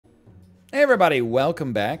Hey everybody,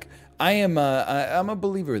 welcome back. I'm a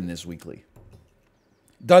believer in this weekly.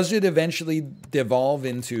 Does it eventually devolve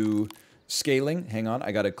into scaling? Hang on,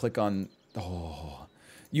 I gotta click on. Oh,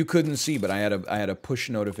 you couldn't see, but I had a push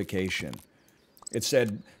notification. It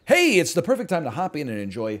said, "Hey, it's the perfect time to hop in and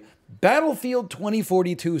enjoy Battlefield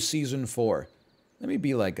 2042 Season 4." Let me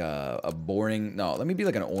be like a boring. No, let me be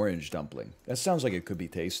like an orange dumpling. That sounds like it could be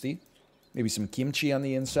tasty. Maybe some kimchi on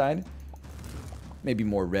the inside. Maybe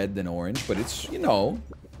more red than orange, but it's, you know,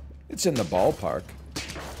 it's in the ballpark.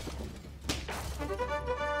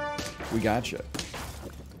 We gotcha.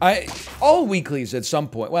 All weeklies at some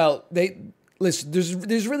point. Well, listen.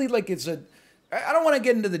 There's really like I don't want to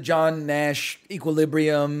get into the John Nash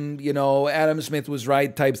equilibrium. You know, Adam Smith was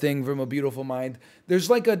right type thing from A Beautiful Mind.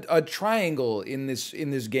 There's like a triangle in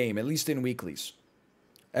this game, at least in weeklies.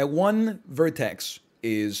 At one vertex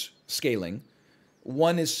is scaling,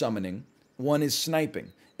 one is summoning, one is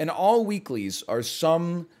sniping. And all weeklies are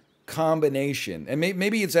some combination. And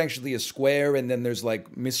maybe it's actually a square and then there's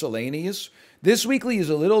like miscellaneous. This weekly is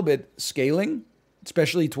a little bit scaling,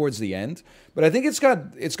 especially towards the end. But I think it's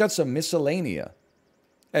got some miscellanea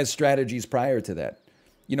as strategies prior to that.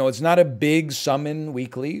 You know, it's not a big summon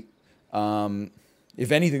weekly.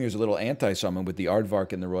 If anything, there's a little anti-summon with the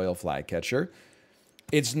Aardvark and the Royal Flycatcher.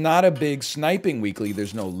 It's not a big sniping weekly.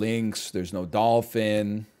 There's no Lynx. There's no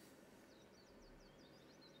Dolphin.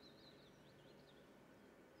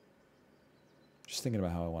 Just thinking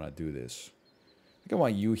about how I want to do this. I think I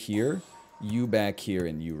want you here, you back here,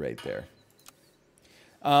 and you right there.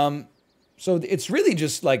 So it's really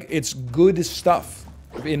just like, it's good stuff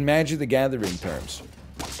in Magic the Gathering terms.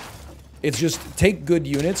 It's just take good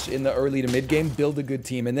units in the early to mid game, build a good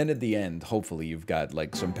team, and then at the end, hopefully you've got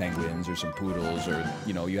like some penguins or some poodles or,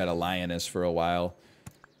 you know, you had a lioness for a while.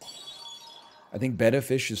 I think Betta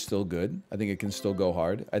Fish is still good. I think it can still go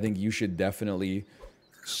hard. I think you should definitely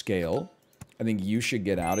scale. I think you should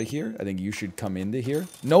get out of here. I think you should come into here.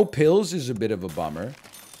 No pills is a bit of a bummer.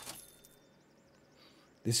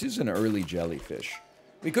 This is an early jellyfish.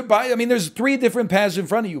 We could buy, I mean, there's 3 different paths in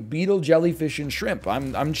front of you. Beetle, jellyfish, and shrimp.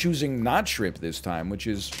 I'm choosing not shrimp this time, which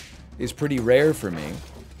is pretty rare for me.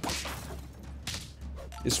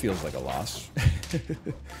 This feels like a loss.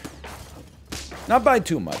 Not by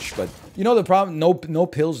too much, but you know the problem, no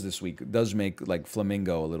pills this week. It does make like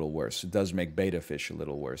flamingo a little worse. It does make beta fish a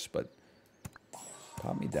little worse, but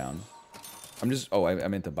pop me down. I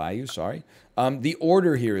meant to buy you, sorry. The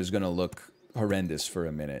order here is going to look horrendous for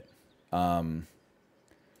a minute. I'm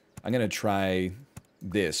going to try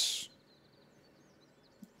this,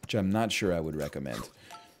 which I'm not sure I would recommend.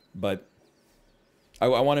 But I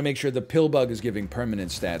want to make sure the pill bug is giving permanent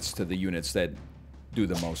stats to the units that do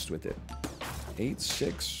the most with it.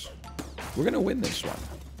 8-6. We're going to win this one.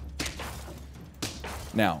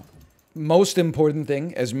 Now, most important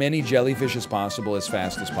thing, as many jellyfish as possible, as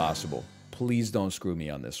fast as possible. Please don't screw me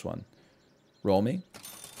on this one. Roll me.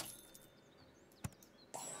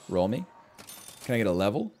 Roll me. Can I get a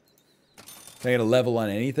level? Can I get a level on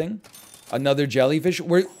anything? Another jellyfish?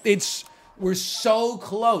 We're so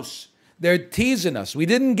close. They're teasing us. We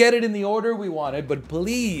didn't get it in the order we wanted, but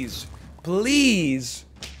please, please,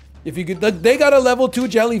 if you could, they got a level 2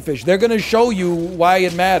 jellyfish. They're going to show you why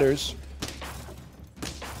it matters.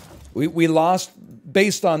 We lost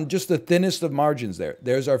based on just the thinnest of margins there.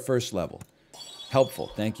 There's our first level. Helpful.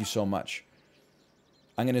 Thank you so much.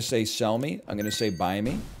 I'm going to say sell me. I'm going to say buy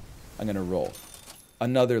me. I'm going to roll.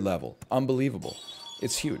 Another level. Unbelievable.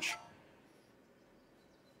 It's huge.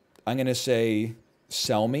 I'm going to say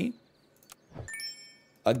sell me.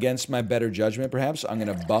 Against my better judgment, perhaps. I'm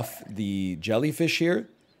going to buff the jellyfish here.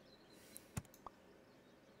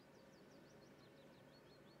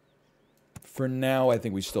 For now, I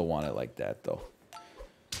think we still want it like that, though.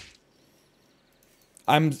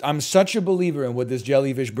 I'm such a believer in what this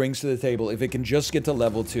jellyfish brings to the table. If it can just get to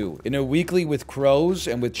level 2. In a weekly with crows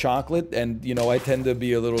and with chocolate, and, you know, I tend to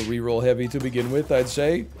be a little reroll heavy to begin with, I'd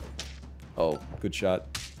say. Oh, good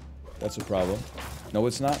shot. That's a problem. No,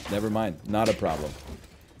 it's not. Never mind. Not a problem.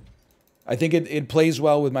 I think it plays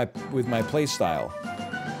well with my play style.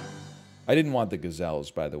 I didn't want the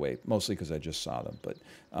gazelles, by the way, mostly because I just saw them. But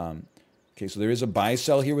okay, so there is a buy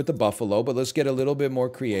sell here with the buffalo, but let's get a little bit more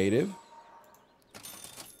creative.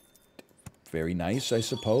 Very nice, I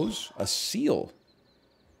suppose. A seal.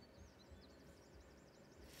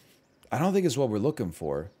 I don't think it's what we're looking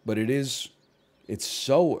for, but it is. It's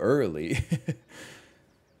so early.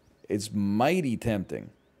 It's mighty tempting.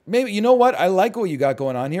 Maybe, you know what? I like what you got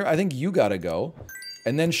going on here. I think you gotta go.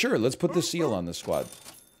 And then, sure, let's put the seal on the squad.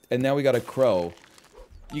 And now we got a crow.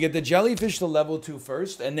 You get the jellyfish to level 2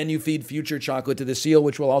 first, and then you feed future chocolate to the seal,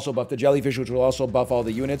 which will also buff the jellyfish, which will also buff all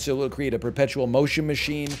the units. It will create a perpetual motion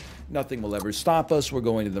machine. Nothing will ever stop us. We're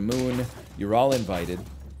going to the moon. You're all invited.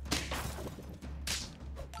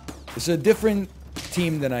 It's a different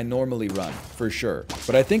team than I normally run, for sure.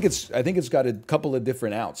 But I think it's got a couple of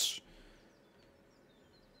different outs.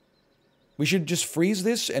 We should just freeze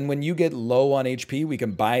this, and when you get low on HP, we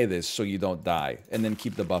can buy this so you don't die, and then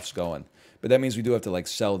keep the buffs going. But that means we do have to, like,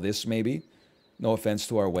 sell this, maybe. No offense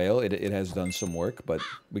to our whale. It has done some work, but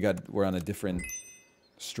we're on a different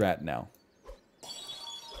strat now.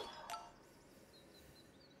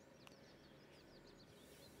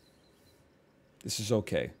 This is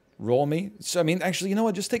okay. Roll me. So, I mean, actually, you know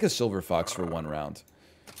what? Just take a silver fox for 1 round.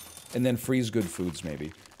 And then freeze good foods,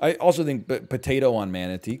 maybe. I also think potato on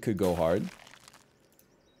manatee could go hard.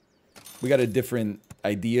 We got a different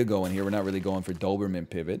idea going here. We're not really going for Doberman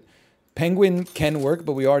pivot. Penguin can work,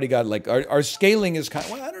 but we already got, like, our scaling is kind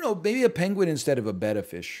of, well, I don't know, maybe a penguin instead of a betta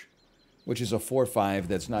fish, which is a 4-5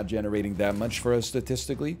 that's not generating that much for us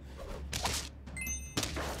statistically.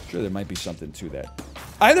 Sure, there might be something to that.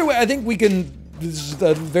 Either way, I think we can, this is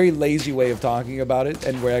a very lazy way of talking about it,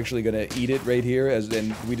 and we're actually going to eat it right here,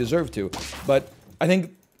 and we deserve to. But I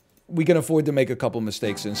think we can afford to make a couple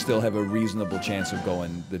mistakes and still have a reasonable chance of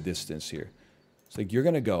going the distance here. It's like, you're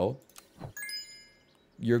going to go.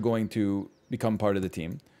 You're going to become part of the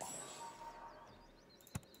team.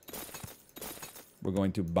 We're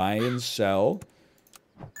going to buy and sell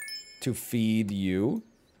to feed you.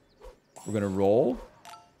 We're going to roll.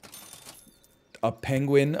 A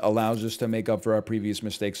penguin allows us to make up for our previous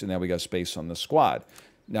mistakes, and now we got space on the squad.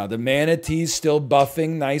 Now, the manatee's still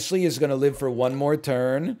buffing nicely. Is going to live for 1 more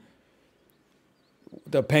turn.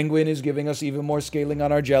 The penguin is giving us even more scaling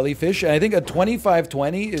on our jellyfish. And I think a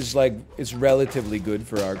 25-20 is, like, it's relatively good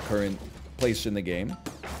for our current place in the game.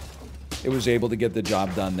 It was able to get the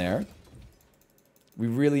job done there. We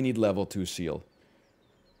really need level 2 seal.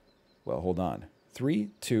 Well, hold on. 3,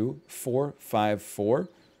 2, 4, 5, 4.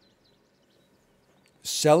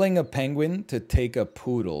 Selling a penguin to take a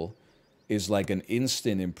poodle is like an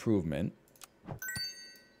instant improvement.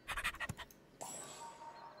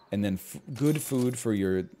 And then good food for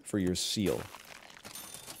your seal.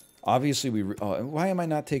 Obviously, why am I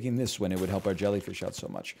not taking this when it would help our jellyfish out so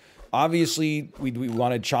much? Obviously, we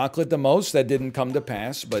wanted chocolate the most. That didn't come to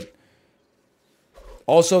pass, but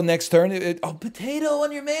also next turn, oh, potato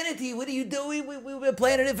on your manatee. What are you doing? We've been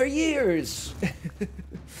planning it for years.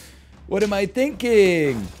 What am I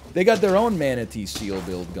thinking? They got their own manatee seal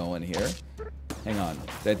build going here. Hang on.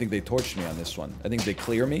 I think they torched me on this one. I think they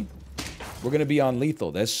clear me. We're going to be on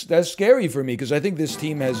lethal. That's scary for me because I think this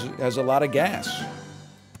team has a lot of gas.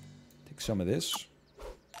 Take some of this.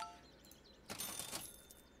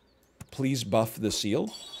 Please buff the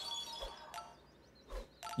seal.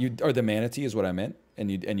 Or the manatee is what I meant. And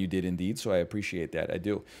you did indeed, so I appreciate that. I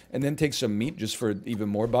do. And then take some meat just for even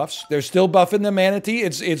more buffs. They're still buffing the manatee.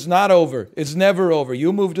 It's not over. It's never over.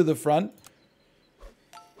 You move to the front.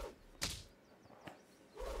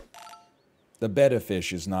 The betta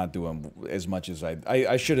fish is not doing as much as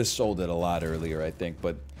I should have sold it a lot earlier, I think,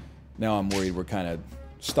 but now I'm worried we're kind of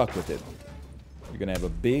stuck with it. You're going to have a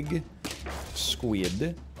big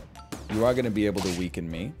squid. You are going to be able to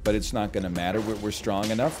weaken me, but it's not going to matter. We're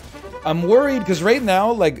strong enough. I'm worried because right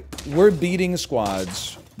now, like, we're beating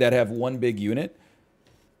squads that have 1 big unit.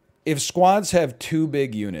 If squads have 2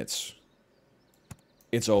 big units,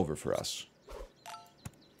 it's over for us.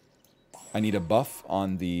 I need a buff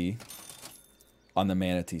on the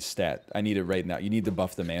manatee stat. I need it right now. You need to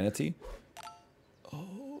buff the manatee.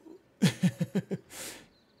 Oh.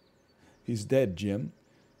 He's dead, Jim.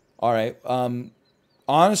 All right.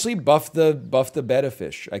 Honestly, buff the betta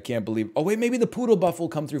fish. I can't believe. Oh wait, maybe the poodle buff will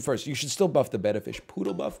come through first. You should still buff the betta fish.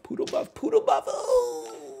 Poodle buff, poodle buff, poodle buff.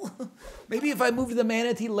 Oh. Maybe if I moved the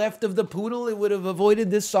manatee left of the poodle, it would have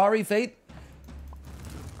avoided this sorry fate.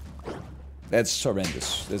 That's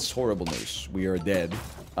horrendous. That's horrible news. We are dead.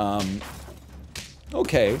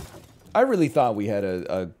 Okay. I really thought we had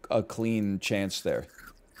a clean chance there.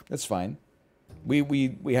 That's fine.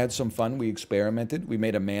 We had some fun. We experimented. We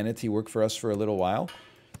made a manatee work for us for a little while.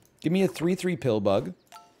 Give me a 3-3 pill bug.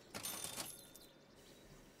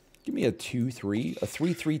 Give me a 2-3. A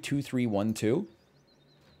 3-3, 2-3, 1-2.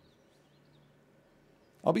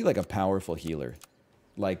 I'll be like a powerful healer.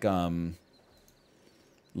 Like,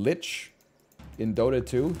 Lich in Dota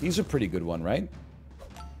 2. He's a pretty good one, right?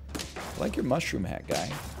 I like your mushroom hat,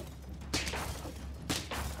 guy.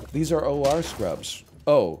 These are OR scrubs.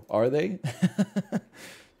 Oh, are they?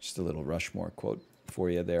 Just a little Rushmore quote for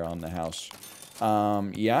you there on the house.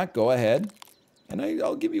 Yeah, go ahead. And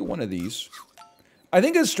I'll give you one of these. I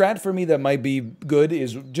think a strat for me that might be good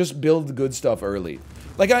is just build good stuff early.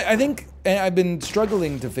 Like, I think, and I've been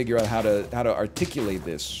struggling to figure out how to articulate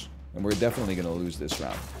this, and we're definitely going to lose this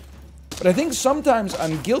round. But I think sometimes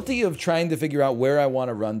I'm guilty of trying to figure out where I want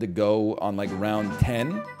to run to go on, like, round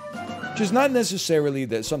 10, which is not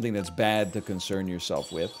necessarily something that's bad to concern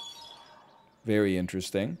yourself with. Very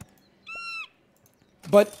interesting.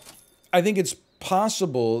 But I think it's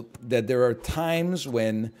possible that there are times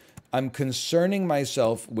when I'm concerning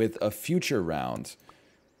myself with a future round,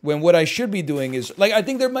 when what I should be doing is, like, I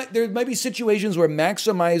think there might be situations where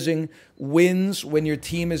maximizing wins when your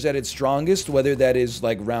team is at its strongest, whether that is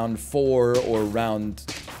like round 4 or round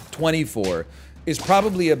 24, is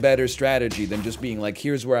probably a better strategy than just being like,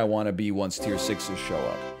 here's where I want to be once tier 6s show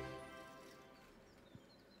up.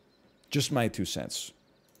 Just my 2 cents.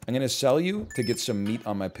 I'm going to sell you to get some meat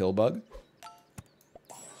on my pill bug.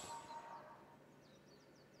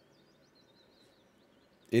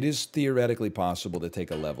 It is theoretically possible to take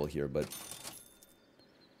a level here, but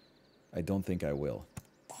I don't think I will.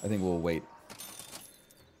 I think we'll wait.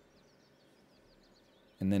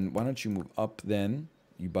 And then why don't you move up then?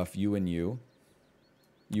 You buff you and you.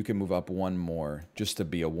 You can move up one more just to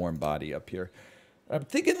be a warm body up here. I'm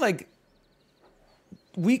thinking like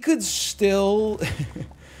we could still,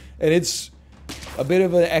 and it's a bit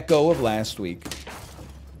of an echo of last week.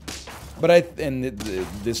 But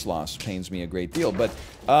this loss pains me a great deal. But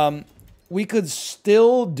we could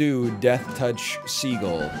still do Death Touch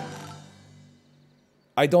Seagull.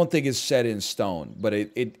 I don't think it's set in stone, but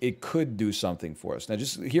it could do something for us. Now,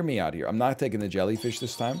 just hear me out here. I'm not taking the jellyfish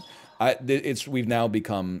this time. We've now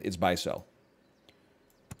become, it's buy sell.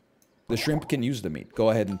 The shrimp can use the meat.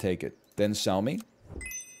 Go ahead and take it. Then sell me.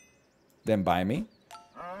 Then buy me.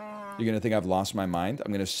 You're going to think I've lost my mind.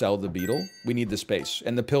 I'm going to sell the beetle. We need the space.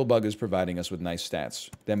 And the pill bug is providing us with nice stats.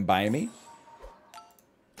 Then buy me.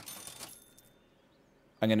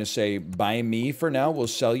 I'm going to say buy me for now. We'll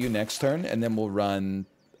sell you next turn. And then we'll run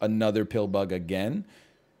another pill bug again.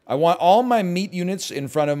 I want all my meat units in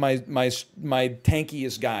front of my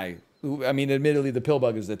tankiest guy. Who, I mean, admittedly, the pill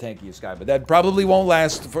bug is the tankiest guy. But that probably won't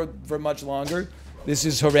last for much longer. This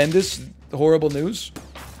is horrendous. Horrible news.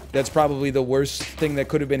 That's probably the worst thing that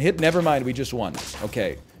could have been hit. Never mind, we just won.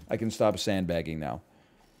 Okay, I can stop sandbagging now.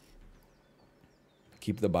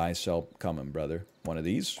 Keep the buy, sell coming, brother. One of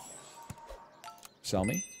these. Sell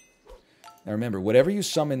me. Now remember, whatever you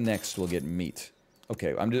summon next will get meat.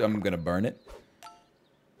 Okay, I'm going to burn it.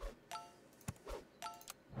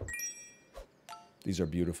 These are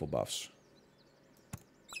beautiful buffs.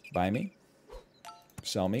 Buy me.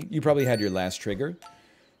 Sell me. You probably had your last trigger.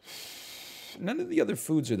 None of the other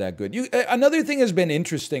foods are that good. Another thing has been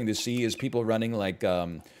interesting to see is people running like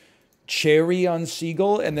cherry on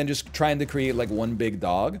Seagull and then just trying to create like one big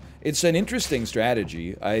dog. It's an interesting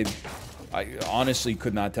strategy. I honestly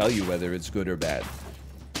could not tell you whether it's good or bad.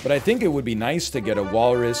 But I think it would be nice to get a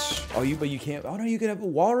walrus. Oh, but you can't. Oh no, you could have a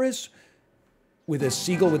walrus with a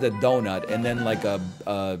Seagull with a donut and then like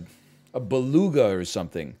a beluga or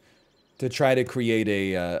something to try to create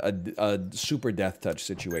a super death touch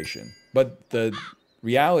situation. But the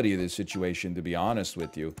reality of this situation, to be honest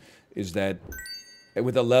with you, is that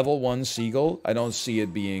with a level 1 Seagull, I don't see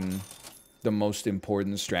it being the most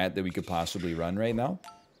important strat that we could possibly run right now.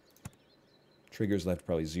 Triggers left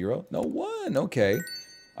probably 0. No, 1. Okay.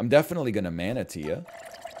 I'm definitely going to manatee ya.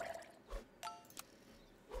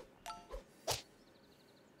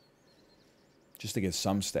 Just to get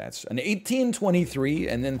some stats. An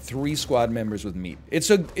 18-23 and then 3 squad members with meat.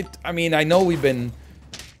 I mean, I know we've been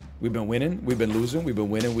winning, we've been losing, we've been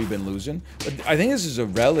winning, we've been losing. But I think this is a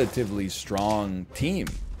relatively strong team.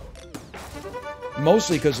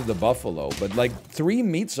 Mostly because of the buffalo, but like 3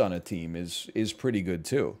 meats on a team is pretty good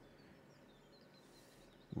too.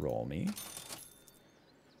 Roll me.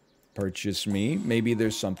 Purchase me. Maybe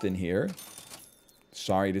there's something here.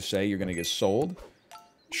 Sorry to say, you're gonna get sold.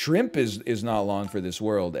 Shrimp is not long for this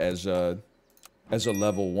world as a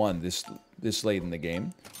level 1 this late in the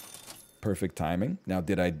game. Perfect timing. Now,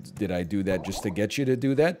 did I do that just to get you to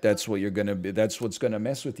do that? That's what you're gonna be. That's what's gonna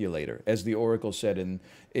mess with you later, as the Oracle said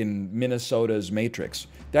in Minnesota's Matrix.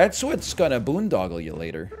 That's what's gonna boondoggle you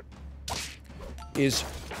later.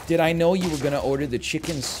 Did I know you were gonna order the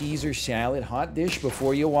chicken Caesar salad hot dish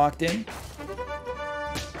before you walked in?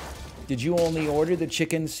 Did you only order the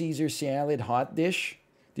chicken Caesar salad hot dish?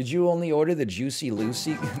 Did you only order the Juicy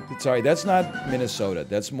Lucy? Sorry, that's not Minnesota.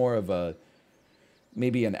 That's more of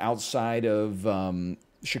maybe an outside of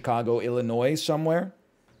Chicago, Illinois somewhere.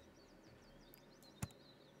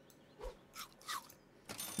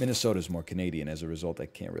 Minnesota's more Canadian. As a result, I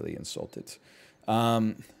can't really insult it.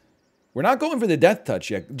 We're not going for the death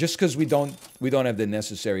touch yet, just because we don't have the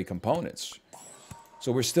necessary components.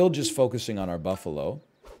 So we're still just focusing on our buffalo.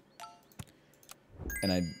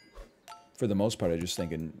 And for the most part, I just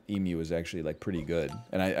think an emu is actually like pretty good.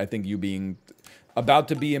 And I think you being about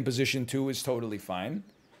to be in position 2 is totally fine.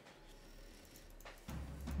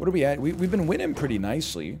 What are we at? We've been winning pretty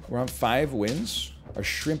nicely. We're on 5 wins. Our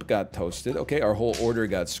shrimp got toasted. Okay, our whole order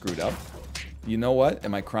got screwed up. You know what?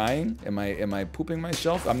 Am I crying? Am I pooping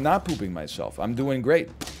myself? I'm not pooping myself. I'm doing great.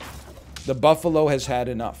 The buffalo has had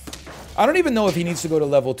enough. I don't even know if he needs to go to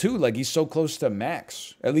level 2. Like, he's so close to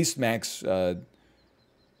max. At least max,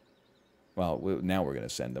 well, now we're going to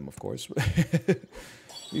send him, of course.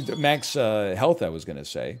 Max health, I was going to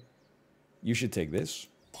say. You should take this.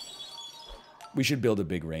 We should build a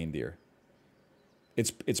big reindeer.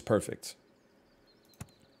 It's perfect.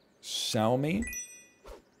 Sell me.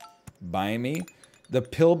 Buy me. The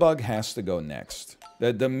pillbug has to go next.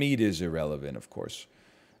 The meat is irrelevant, of course.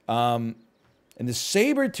 And the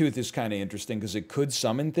saber tooth is kind of interesting because it could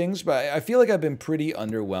summon things, but I feel like I've been pretty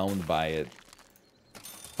underwhelmed by it.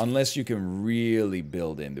 Unless you can really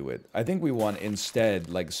build into it. I think we want instead,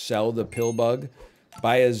 like, sell the pillbug,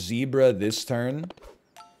 buy a zebra this turn.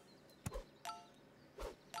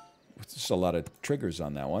 Just a lot of triggers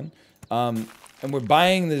on that one. And we're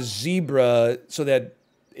buying the zebra so that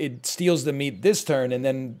it steals the meat this turn, and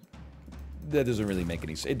then that doesn't really make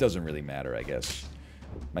any sense. It doesn't really matter, I guess.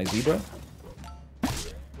 My zebra?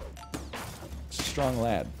 It's a strong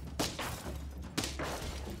lad.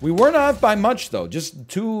 We weren't off by much, though. Just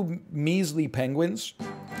 2 measly penguins.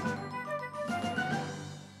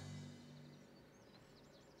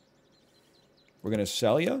 We're going to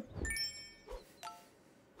sell you?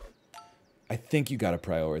 I think you got to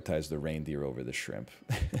prioritize the reindeer over the shrimp.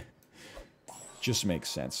 Just makes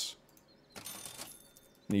sense.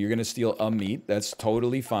 You're going to steal a meat. That's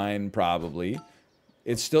totally fine, probably.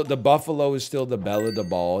 It's still... The buffalo is still the belle of the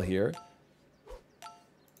ball here.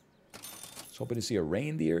 Hoping to see a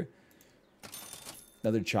reindeer.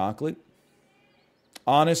 Another chocolate.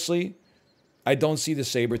 Honestly, I don't see the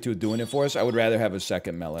saber-tooth doing it for us. I would rather have a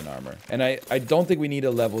second melon armor. And I don't think we need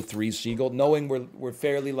a level 3 seagull. Knowing we're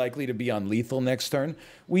fairly likely to be on lethal next turn.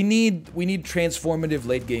 We need transformative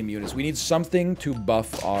late game units. We need something to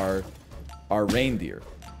buff our reindeer.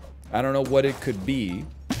 I don't know what it could be.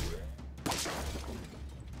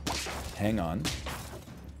 Hang on.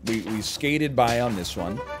 We skated by on this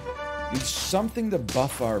one. Need something to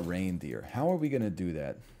buff our reindeer. How are we going to do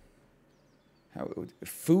that?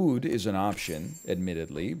 Food is an option,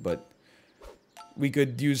 admittedly, but we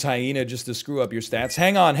could use hyena just to screw up your stats.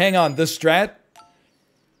 Hang on. The strat.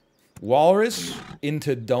 Walrus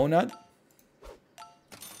into donut.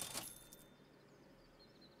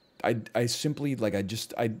 I simply, like,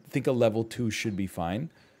 I think a level 2 should be fine.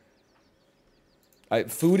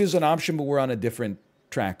 Food is an option, but we're on a different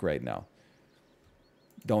track right now.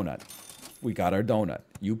 Donut. We got our donut.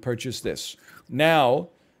 You purchase this. Now,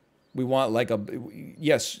 we want like a...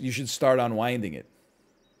 Yes, you should start unwinding it.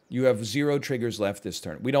 You have 0 triggers left this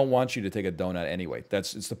turn. We don't want you to take a donut anyway.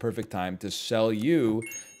 It's the perfect time to sell you,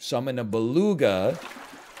 summon a beluga,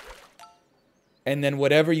 and then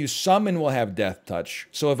whatever you summon will have death touch.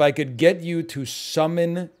 So if I could get you to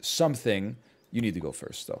summon something... You need to go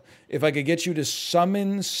first, though. If I could get you to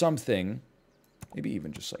summon something, maybe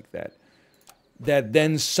even just like that, that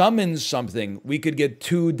then summons something, we could get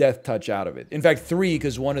 2 death touch out of it. In fact, 3,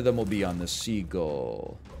 because one of them will be on the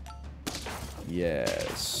seagull.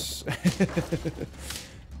 Yes.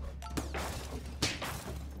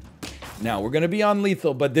 Now, we're going to be on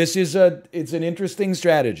lethal, but this is it's an interesting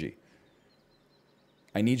strategy.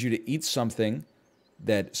 I need you to eat something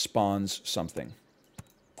that spawns something.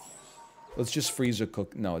 Let's just freeze or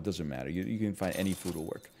cook. No, it doesn't matter. You can find any food will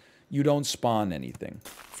work. You don't spawn anything.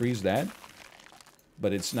 Freeze that.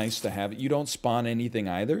 But it's nice to have it. You don't spawn anything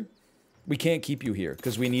either. We can't keep you here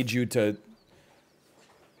because we need you to...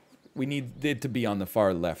 We need it to be on the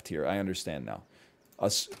far left here. I understand now.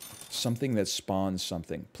 Something that spawns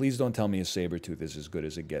something. Please don't tell me a saber-tooth is as good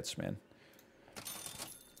as it gets, man.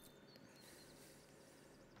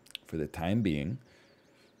 For the time being...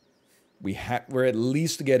 We're at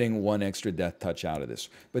least getting 1 extra death touch out of this.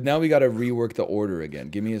 But now we got to rework the order again.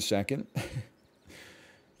 Give me a second.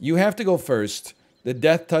 You have to go first. The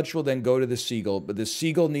death touch will then go to the seagull. But the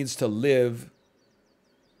seagull needs to live.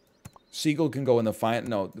 Seagull can go in the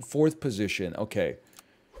 4th position. Okay.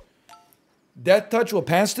 Death touch will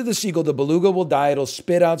pass to the seagull. The beluga will die. It'll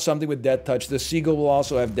spit out something with death touch. The seagull will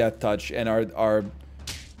also have death touch. And our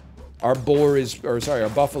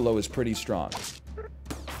buffalo is pretty strong.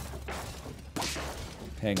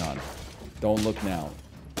 Hang on. Don't look now.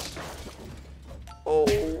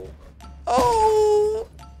 Oh. Oh.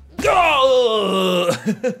 Oh.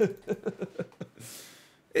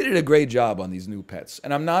 It did a great job on these new pets.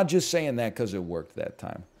 And I'm not just saying that because it worked that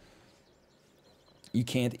time. You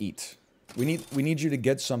can't eat. We need you to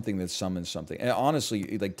get something that summons something. And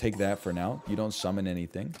honestly, like, take that for now. You don't summon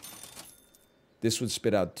anything. This would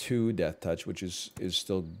spit out 2 Death Touch, which is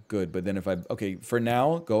still good. But then if I... Okay, for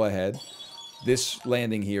now, go ahead. This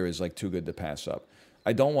landing here is, like, too good to pass up.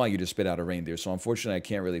 I don't want you to spit out a reindeer, so unfortunately I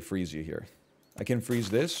can't really freeze you here. I can freeze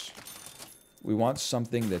this. We want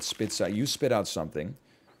something that spits out... You spit out something.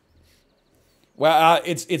 Well,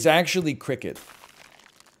 it's actually cricket.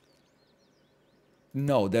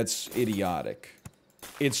 No, that's idiotic.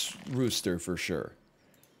 It's rooster for sure.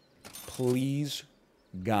 Please,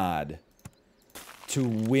 God, to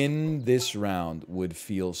win this round would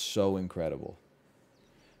feel so incredible.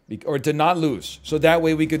 Or to not lose. So that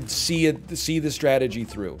way we could see the strategy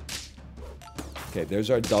through. Okay, there's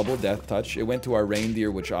our double Death Touch. It went to our reindeer,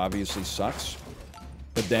 which obviously sucks.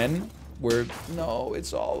 But then... No,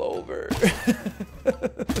 it's all over.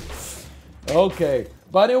 Okay,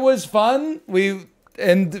 but it was fun.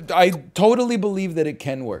 And I totally believe that it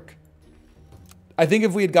can work. I think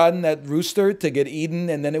if we had gotten that rooster to get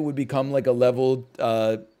eaten, and then it would become like a level,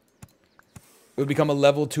 it would become a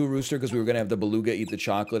level 2 rooster because we were gonna have the beluga eat the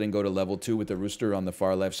chocolate and go to level 2 with the rooster on the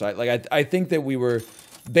far left side. Like I think that we were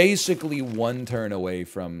basically 1 turn away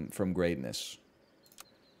from greatness.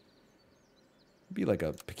 Be like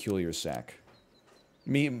a peculiar sack.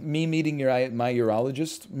 Me meeting my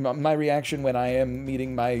urologist. My reaction when I am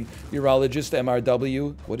meeting my urologist,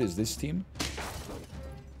 MRW. What is this team?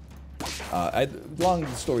 Long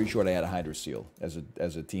story short, I had a hydrocele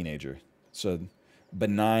as a teenager. It's a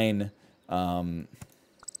benign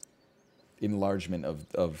enlargement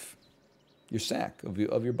of your sac, of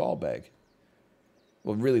your ball bag.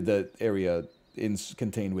 Well, really the area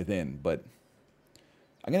contained within, but...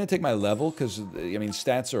 I'm going to take my level, because, I mean,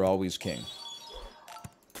 stats are always king.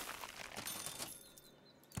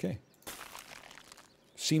 Okay.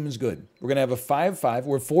 Seems good. We're going to have a 5-5.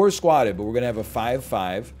 We're 4 squatted, but we're going to have a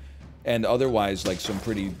 5-5. And otherwise, like, some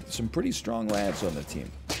pretty strong lads on the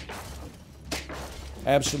team.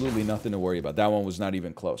 Absolutely nothing to worry about. That one was not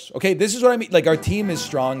even close. Okay, this is what I mean. Like, our team is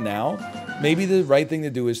strong now. Maybe the right thing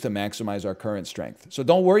to do is to maximize our current strength. So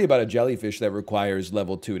don't worry about a jellyfish that requires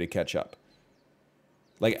level 2 to catch up.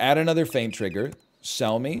 Like, add another feint trigger,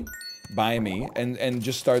 sell me, buy me, and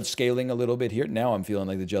just start scaling a little bit here. Now I'm feeling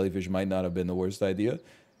like the jellyfish might not have been the worst idea.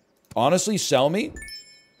 Honestly, sell me,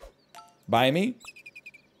 buy me,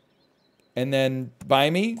 and then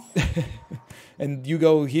buy me, and you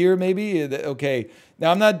go here maybe? Okay.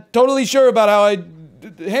 Now I'm not totally sure about how I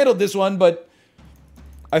handled this one, but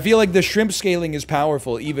I feel like the shrimp scaling is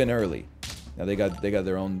powerful even early. Now they got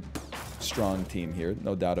their own strong team here,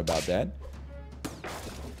 no doubt about that.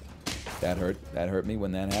 That hurt me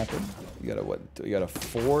when that happened. You got a what? You got a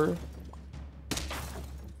 4.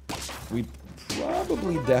 We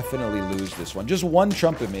probably definitely lose this one. Just 1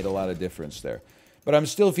 trumpet made a lot of difference there. But I'm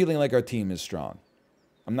still feeling like our team is strong.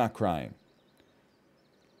 I'm not crying.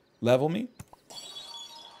 Level me?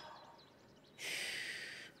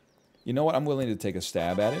 You know what? I'm willing to take a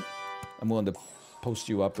stab at it. I'm willing to post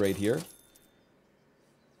you up right here.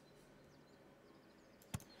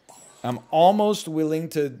 I'm almost willing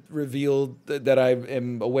to reveal that I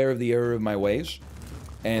am aware of the error of my ways.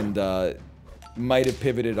 And might have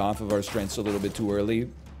pivoted off of our strengths a little bit too early.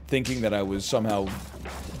 Thinking that I was somehow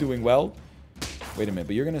doing well. Wait a minute,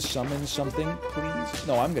 but you're going to summon something, please?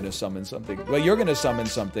 No, I'm going to summon something. Well, you're going to summon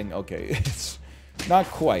something. Okay, it's not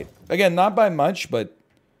quite. Again, not by much, but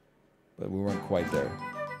we weren't quite there.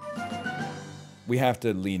 We have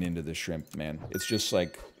to lean into the shrimp, man. It's just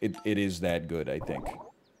like, it is that good, I think.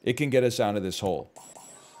 It can get us out of this hole.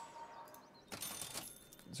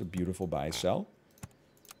 It's a beautiful buy-sell.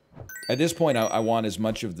 At this point, I want as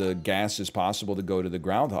much of the gas as possible to go to the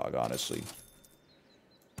groundhog, honestly.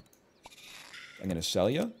 I'm going to sell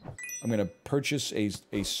you. I'm going to purchase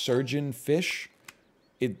a surgeon fish.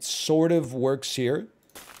 It sort of works here.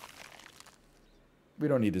 We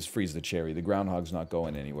don't need to freeze the cherry. The groundhog's not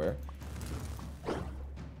going anywhere.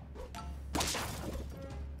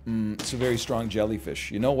 It's a very strong jellyfish.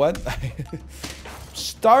 You know what?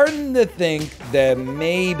 Starting to think that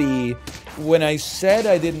maybe when I said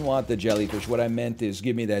I didn't want the jellyfish, what I meant is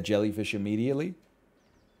give me that jellyfish immediately.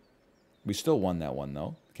 We still won that one,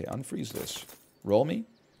 though. Okay, unfreeze this. Roll me.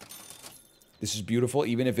 This is beautiful,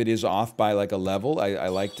 even if it is off by like a level. I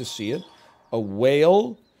like to see it. A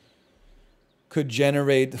whale. could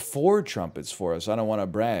generate 4 trumpets for us. I don't want to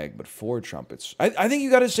brag, but 4 trumpets. I think you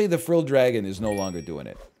got to say the Frill Dragon is no longer doing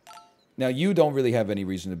it. Now, you don't really have any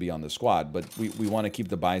reason to be on the squad, but we want to keep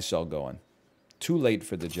the buy sell going. Too late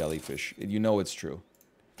for the jellyfish. You know it's true.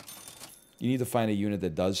 You need to find a unit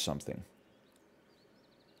that does something.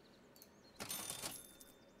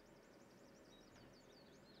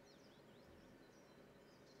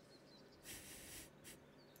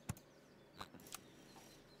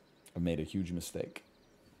 I've made a huge mistake.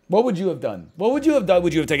 What would you have done? What would you have done?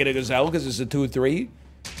 Would you have taken a gazelle because it's a 2-3?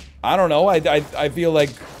 I don't know. I feel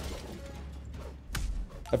like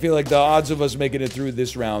the odds of us making it through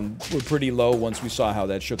this round were pretty low once we saw how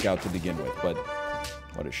that shook out to begin with. But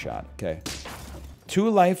what a shot. Okay. 2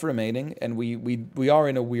 life remaining, and we are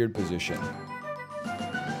in a weird position.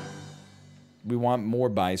 We want more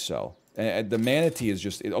buy-sell. The manatee is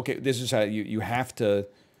just... Okay, this is how you have to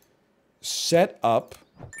set up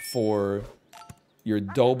for your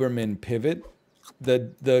Doberman pivot.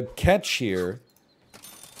 The catch here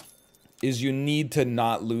is you need to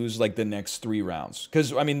not lose, like, the next 3 rounds.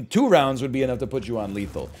 Because, I mean, 2 rounds would be enough to put you on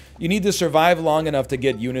lethal. You need to survive long enough to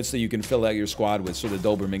get units that you can fill out your squad with so the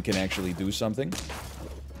Doberman can actually do something.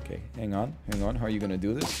 Okay, hang on. How are you going to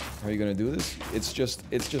do this? How are you going to do this? It's just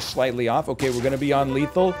slightly off. Okay, we're going to be on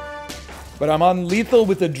lethal. But I'm on lethal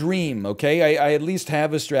with a dream, okay? I at least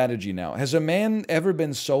have a strategy now. Has a man ever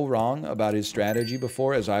been so wrong about his strategy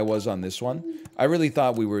before as I was on this one? I really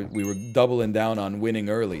thought we were doubling down on winning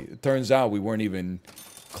early. It turns out we weren't even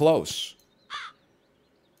close.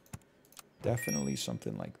 Definitely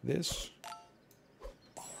something like this.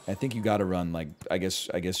 I think you got to run, like, I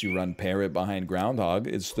guess you run Parrot behind Groundhog.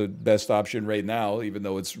 It's the best option right now, even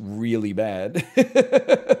though it's really bad.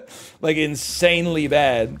 Like, insanely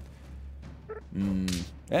bad.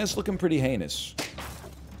 That's looking pretty heinous.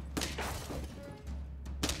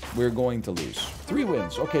 We're going to lose. 3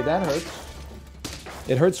 wins. Okay, that hurts.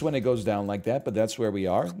 It hurts when it goes down like that, but that's where we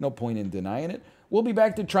are. No point in denying it. We'll be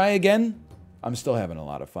back to try again. I'm still having a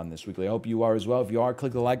lot of fun this weekly. I hope you are as well. If you are,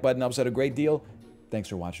 click the like button. Helps out a great deal. Thanks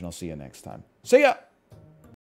for watching. I'll see you next time. See ya!